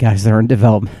 the guys that are in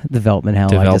development hell.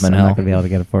 I'm not going to be able to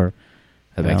get it for.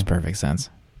 That makes perfect sense.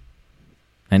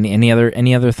 Any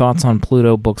other thoughts on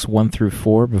Pluto books 1 through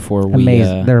 4 before we?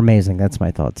 Amazing. They're amazing. That's my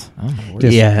thoughts. Oh,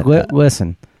 Just Yeah.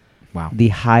 listen. wow. The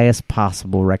highest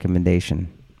possible recommendation.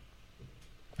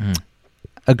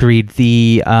 Agreed.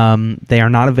 They are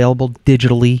not available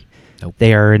digitally. Nope.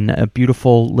 They are in a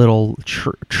beautiful little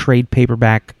trade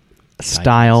paperback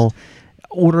style.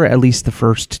 Order at least the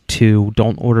first 2.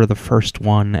 Don't order the first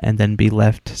one and then be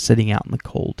left sitting out in the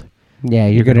cold. Yeah,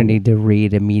 you're going to need to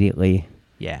read immediately.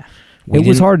 Yeah. It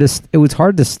was hard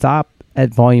to stop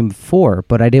at volume 4,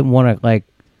 but I didn't want to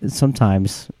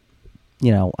sometimes,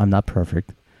 I'm not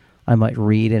perfect. I might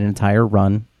read an entire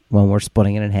run when we're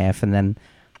splitting it in half, and then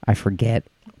I forget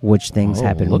which things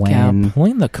happen look when. out,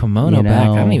 pulling the kimono back.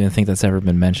 I don't even think that's ever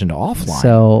been mentioned offline.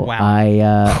 So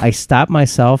Wow. I stopped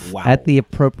myself at the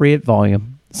appropriate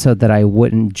volume so that I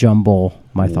wouldn't jumble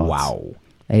my thoughts. Wow.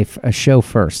 A show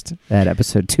first at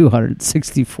episode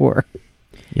 264.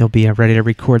 You'll be ready to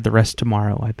record the rest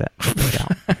tomorrow, I bet. No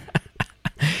doubt.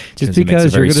 Just Josie makes a because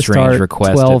you're very going to strange start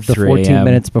request 12 at to 3 14 a.m.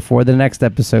 minutes before the next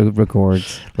episode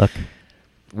records. Look,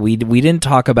 We didn't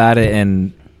talk about it,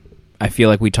 and I feel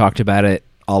like we talked about it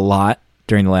a lot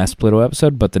during the last Pluto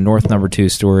episode, but the North number 2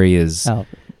 story is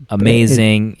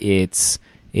amazing.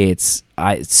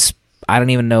 I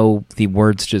don't even know the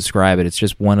words to describe it. It's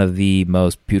just one of the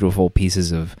most beautiful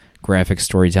pieces of graphic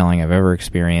storytelling I've ever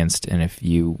experienced. And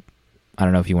I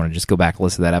don't know if you want to just go back and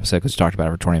listen to that episode because we talked about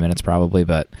it for 20 minutes probably,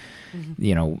 but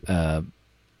an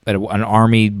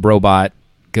army robot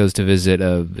goes to visit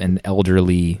an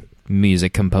elderly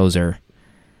music composer,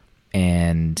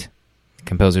 and the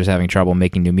composer's having trouble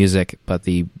making new music, but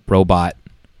the robot,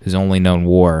 who's only known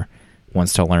war,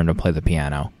 wants to learn to play the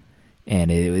piano, and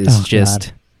it was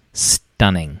just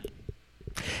stunning.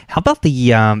 how about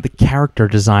the character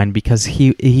design? Because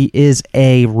he is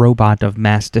a robot of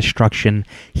mass destruction.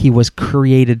 He was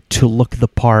created to look the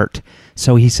part.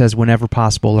 So he says whenever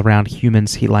possible around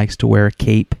humans, he likes to wear a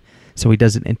cape, so he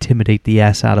doesn't intimidate the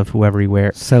ass out of whoever he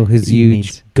wears. So his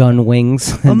huge gun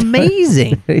wings.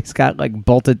 Amazing. He's got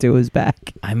bolted to his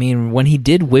back. I mean, when he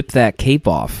did whip that cape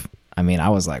off, I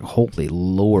was like, holy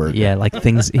Lord. Yeah, like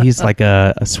things. He's like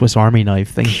a Swiss Army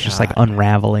knife. Things just like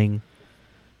unraveling.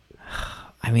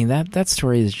 I mean, that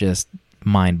story is just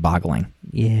mind-boggling.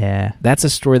 Yeah. That's a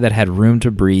story that had room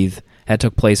to breathe, that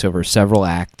took place over several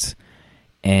acts,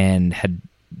 and had,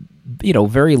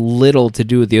 very little to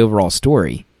do with the overall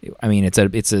story. I mean, it's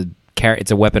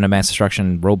a weapon of mass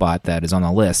destruction robot that is on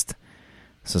the list,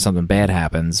 so something bad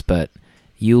happens, but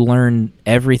you learn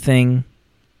everything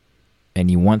and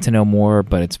you want to know more,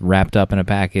 but it's wrapped up in a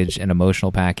package, an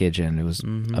emotional package, and it was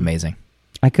amazing.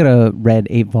 I could have read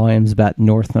 8 volumes about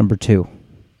North Number 2,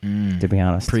 to be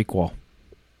honest. Prequel.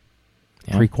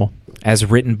 Yeah. Prequel. As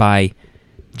written by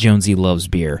Jonesy Loves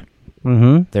Beer.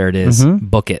 Mm-hmm. There it is. Mm-hmm.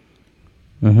 Book it.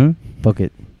 Mm-hmm. Book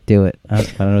it. Do it. I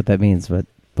don't know what that means, but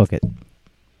book it.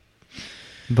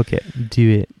 Book it. Do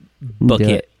it. Book Do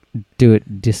it. Do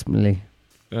it dismally.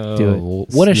 Do it.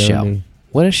 What a slowly. show.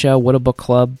 What a show. What a book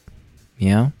club.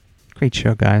 Yeah. Great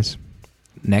show, guys.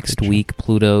 Next Good show. week,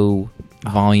 Pluto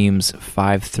volumes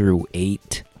 5 through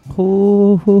 8.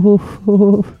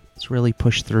 Let's really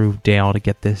push through Dale to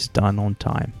get this done on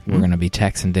time. We're going to be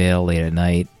texting Dale late at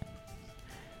night,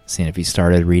 seeing if he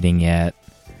started reading yet,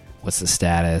 what's the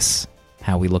status,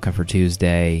 how we looking for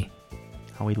Tuesday.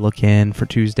 How we look in for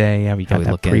Tuesday. How we How got we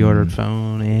that looking- pre-ordered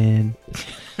phone in.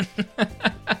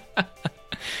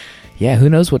 Yeah, who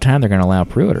knows what time they're going to allow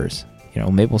pre-orders. You know,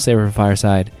 maybe we'll save it for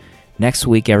Fireside. Next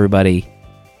week, everybody,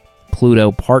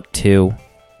 Pluto Part 2,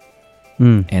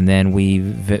 and then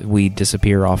we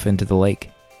disappear off into the lake.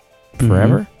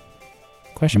 Forever?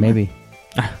 Question mark? Maybe.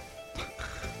 We'll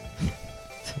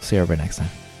see everybody next time.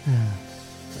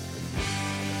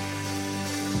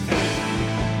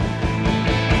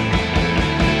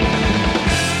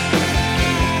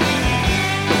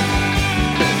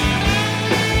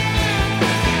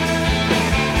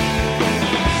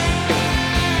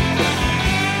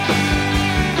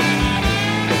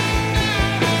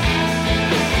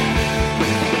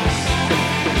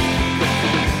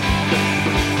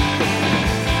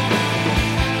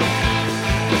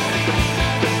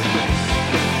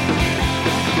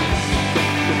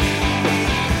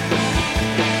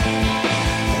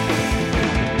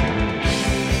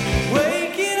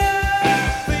 Waking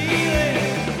up feeling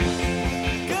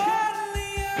God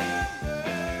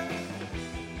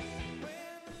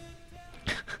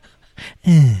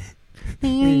in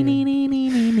the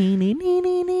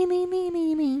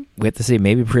We have to see.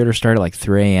 Maybe pre-order start at like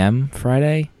 3 a.m.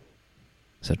 Friday.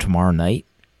 So tomorrow night?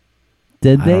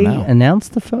 Did I don't they know. announce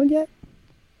the phone yet?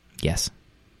 Yes.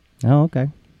 Oh, okay.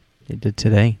 It did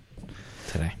today.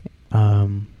 Today.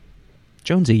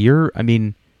 Jonesy,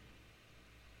 What?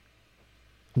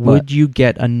 would you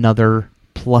get another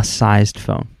plus-sized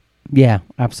phone? Yeah,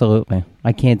 absolutely.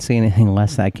 I can't see anything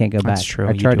less. I can't go That's back. true.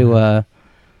 I You tried do to. have-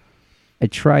 I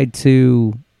tried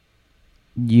to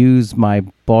use my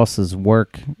boss's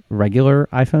work regular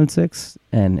iPhone 6,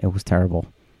 and it was terrible.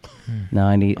 No,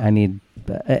 I need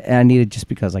it just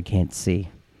because I can't see.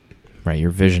 Right, your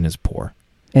vision is poor.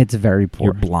 It's very poor.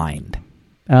 You're blind.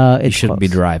 It's You shouldn't be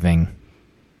close. driving.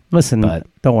 Listen, but-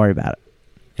 don't worry about it.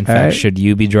 In All fact, right. should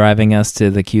you be driving us to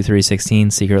the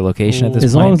Q316 secret location at this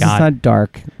As point? long as God. it's not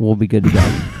dark, we'll be good to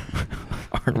go.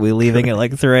 Aren't we leaving at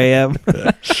like 3 a.m.?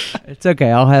 It's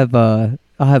okay. I'll have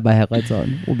my headlights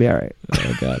on. We'll be all right.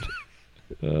 Oh, God.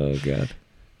 Oh, God.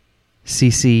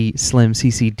 CC Slim,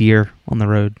 CC Deer on the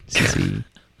road, CC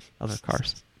other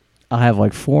cars. I'll have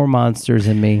like 4 monsters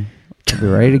in me. I'll be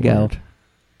ready to go.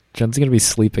 John's going to be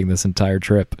sleeping this entire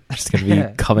trip. Just going to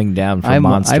be coming down from I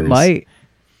monsters. might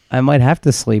have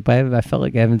to sleep. I felt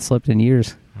like I haven't slept in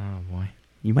years. Oh, boy.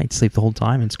 You might sleep the whole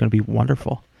time, and it's going to be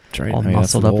wonderful. That's right. All I mean,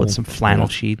 that's muscled the up with whole- some flannel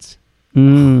sheets.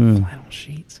 Mm. Flannel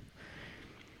sheets.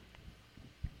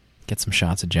 Get some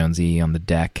shots of Jonesy on the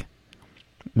deck,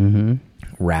 Mm-hmm.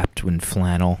 wrapped in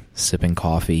flannel, sipping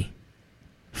coffee.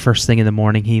 First thing in the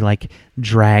morning, he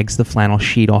drags the flannel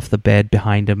sheet off the bed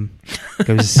behind him,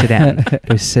 goes sit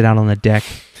out on the deck.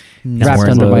 Wrapped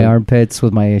wearing under the- my armpits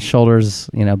with my shoulders,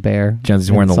 bare. Jonesy's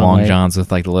in wearing the long sunlight. johns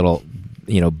with like the little,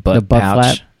 butt, The butt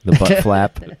pouch. flap. The butt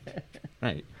flap.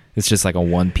 Right. It's just like a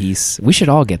one piece. We should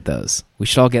all get those. We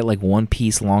should all get like one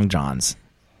piece long johns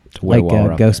to wear Like while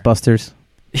we're up there. Ghostbusters.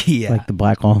 Yeah. Like the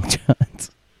black long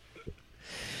johns.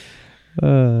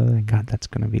 God, that's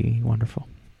going to be wonderful.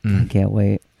 I Mm. can't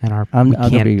wait. And I'm we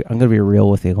can't. gonna be real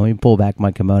with you. Let me pull back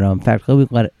my kimono. In fact,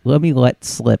 let me let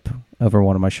slip over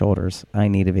one of my shoulders. I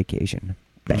need a vacation.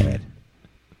 Bad.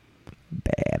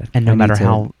 And no I need matter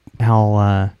to-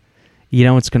 how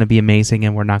it's going to be amazing,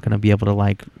 and we're not going to be able to we're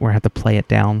going to have to play it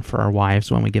down for our wives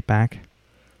when we get back.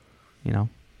 'Cause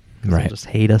they'll Right. just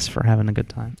hate us for having a good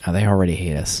time. Oh, they already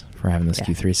hate us for having this Yeah.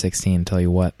 Q316. Tell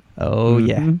you what, Oh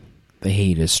Mhm. the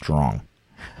hate is strong.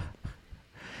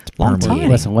 It's Long permeating. time.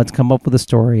 Listen, let's come up with a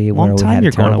story Long where we time had a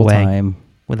you're going terrible away. time.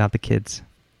 without the kids.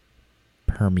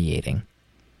 Permeating.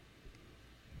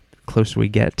 The closer we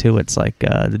get to it's like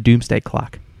the doomsday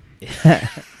clock.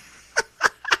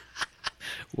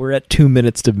 We're at 2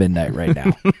 minutes to midnight right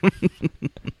now. You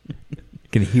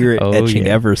can hear it Oh, etching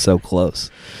yeah. ever so close.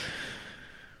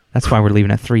 That's why we're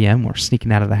leaving at 3 a.m. We're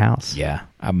sneaking out of the house. Yeah,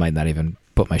 I might not even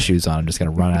put my shoes on. I'm just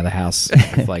gonna run out of the house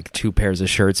with like 2 pairs of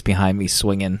shirts behind me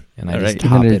swinging, and I just Alright.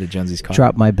 hop I'm gonna into Jonesy's car.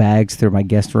 Drop my bags through my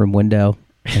guest room window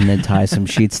and then tie some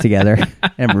sheets together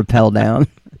and rappel down.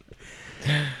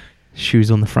 Shoes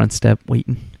on the front step,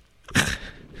 waiting.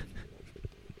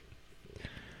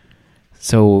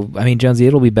 So, I mean, Jonesy,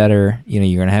 it'll be better. You know,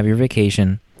 you're gonna have your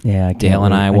vacation. Yeah, I can't Dale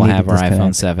and wait. I will need to have our iPhone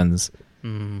disconnect.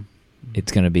 7s.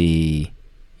 It's gonna be,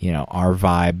 you know, our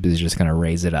vibe is just gonna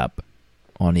raise it up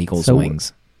on Eagles So-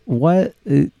 wings. What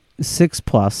 6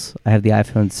 Plus? I have the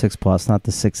iPhone 6 Plus, not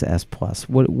the 6S Plus.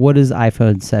 What is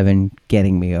iPhone 7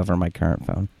 getting me over my current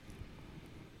phone?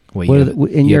 Well, What you are have- the-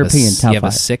 in you your have a opinion, s- top you have a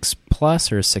 5? 6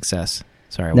 Plus or a 6S?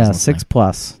 Sorry, I No, wasn't 6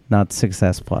 Plus, not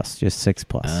 6S Plus, just 6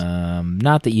 Plus. listening.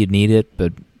 Not that you need it,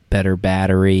 but better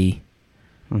battery,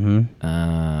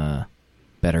 Mm-hmm.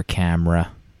 better camera.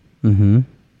 Mm-hmm.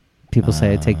 People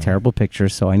say I take terrible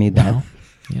pictures, so I need that. Well,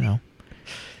 you know.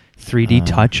 3D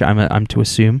touch. I'm to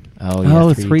assume. Oh, yeah.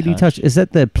 Oh, 3D touch. Is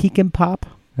that the Peek and Pop?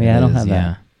 Yeah, I don't have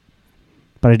that.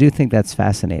 But I do think that's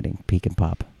fascinating, Peek and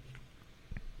Pop.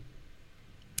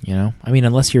 You know, I mean,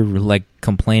 unless you're like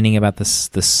complaining about the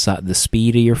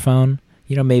speed of your phone,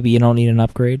 you know, maybe you don't need an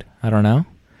upgrade. I don't know.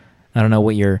 I don't know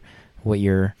what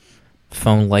your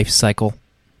phone life cycle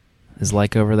is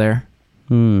like over there.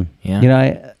 Hmm. Yeah. You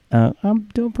know, I'm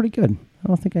doing pretty good. I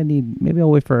don't think I need. Maybe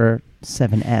I'll wait for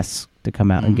 7S to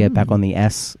come out and get back on the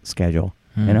S schedule.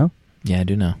 Hmm. You know. Yeah, I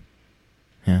do know.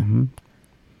 Yeah.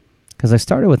 Because I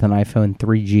started with an iPhone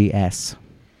 3GS.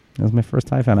 That was my first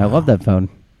iPhone. I love that phone.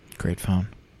 Great phone.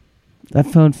 That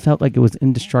phone felt like it was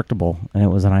indestructible, and it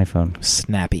was an iPhone.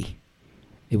 Snappy.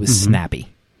 It was snappy.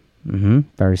 Mm-hmm.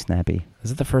 Very snappy.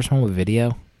 Is it the first one with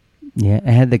video? Yeah, it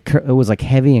had the. It was like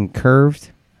heavy and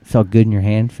curved. Felt good in your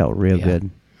hand. Felt real Yeah. good.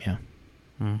 Yeah.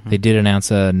 They did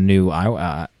announce a new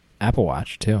Apple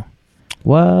Watch too.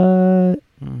 What?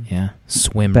 Yeah.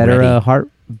 Swim Better ready. heart.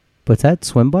 What's that?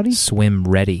 Swim buddy? Swim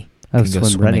ready. Oh, You can go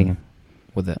swim ready. swimming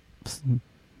with it.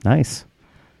 Nice.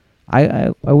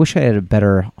 I wish I had a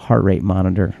better heart rate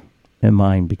monitor in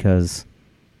mine because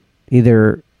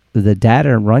either the data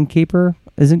in Runkeeper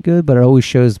isn't good, but it always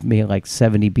shows me like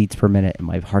 70 beats per minute, and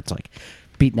my heart's like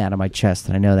beating out of my chest,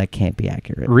 and I know that can't be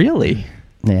accurate. Really?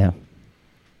 Yeah.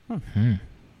 Hmm.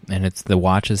 And it's the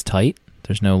watch is tight.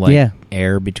 There's no like Yeah.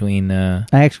 air between.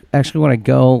 I actually when I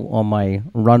go on my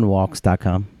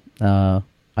runwalks.com,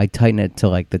 I tighten it to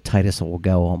like the tightest it will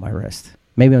go on my wrist.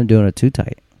 Maybe I'm doing it too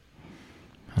tight.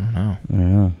 I don't know. I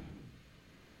don't know.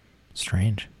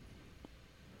 Strange.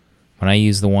 When I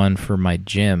use the one for my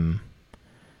gym,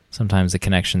 sometimes the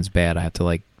connection's bad. I have to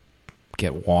like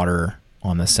get water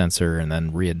on the sensor and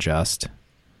then readjust.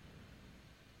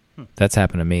 That's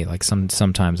happened to me. Like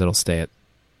sometimes it'll stay at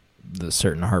the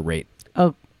certain heart rate.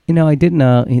 Oh, you know, I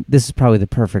didn't. This is probably the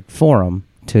perfect forum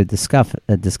to discuss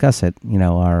it. You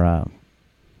know, our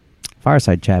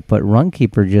fireside chat. But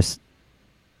Runkeeper just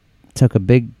took a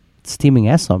big steaming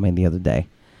S on me the other day,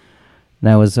 and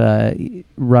I was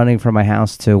running from my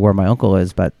house to where my uncle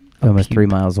is, but almost 3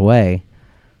 miles away,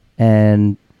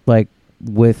 and like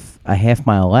with a half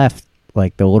mile left,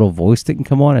 like the little voice didn't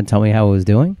come on and tell me how I was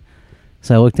doing.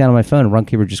 So I looked down at my phone, and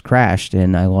Runkeeper just crashed,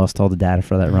 and I lost all the data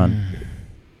for that run.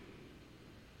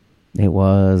 It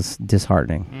was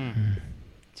disheartening.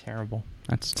 Terrible.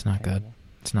 That's It's not good.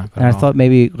 It's not good. And I at all. thought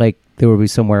maybe like there would be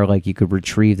somewhere like you could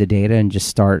retrieve the data and just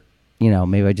start, you know,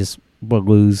 maybe I just would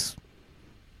lose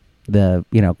the,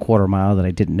 you know, quarter mile that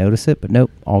I didn't notice it, but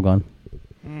nope, all gone.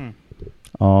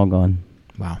 All gone.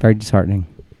 Wow. Very disheartening.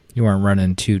 You weren't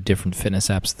running 2 different fitness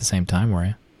apps at the same time, were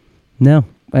you? No.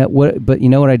 But you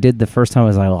know what I did the first time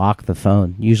was I locked the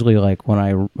phone. Usually like when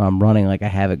I'm running, like I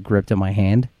have it gripped in my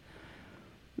hand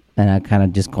and I kind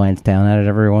of just glance down at it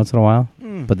every once in a while.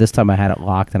 But this time I had it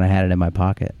locked and I had it in my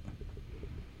pocket.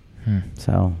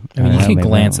 So I mean, don't you know, can maybe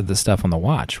glance I'll- at the stuff on the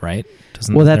watch, right?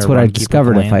 Doesn't Well, that's there what I Runkeeper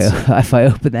discovered. glance? If I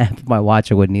opened the app of my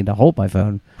watch, I wouldn't need to hold my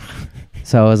phone.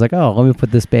 So I was like, oh, let me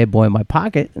put this bad boy in my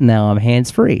pocket. Now I'm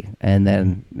hands free, and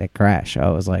then it crashed. I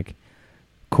was like,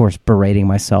 of course, berating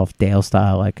myself, Dale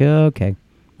style, like, oh, okay,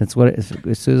 that's what. As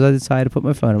soon as I decided to put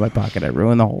my phone in my pocket, I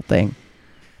ruined the whole thing.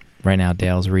 Right now,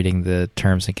 Dale's reading the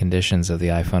terms and conditions of the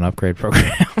iPhone upgrade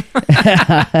program.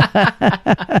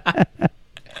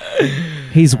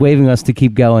 He's waving us to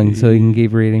keep going, so he can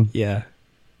keep reading. Yeah.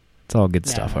 It's all good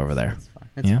stuff over there. It's fine.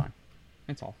 It's Yeah. fine.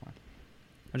 It's all fine.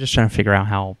 I'm just trying to figure out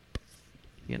how,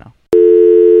 you know,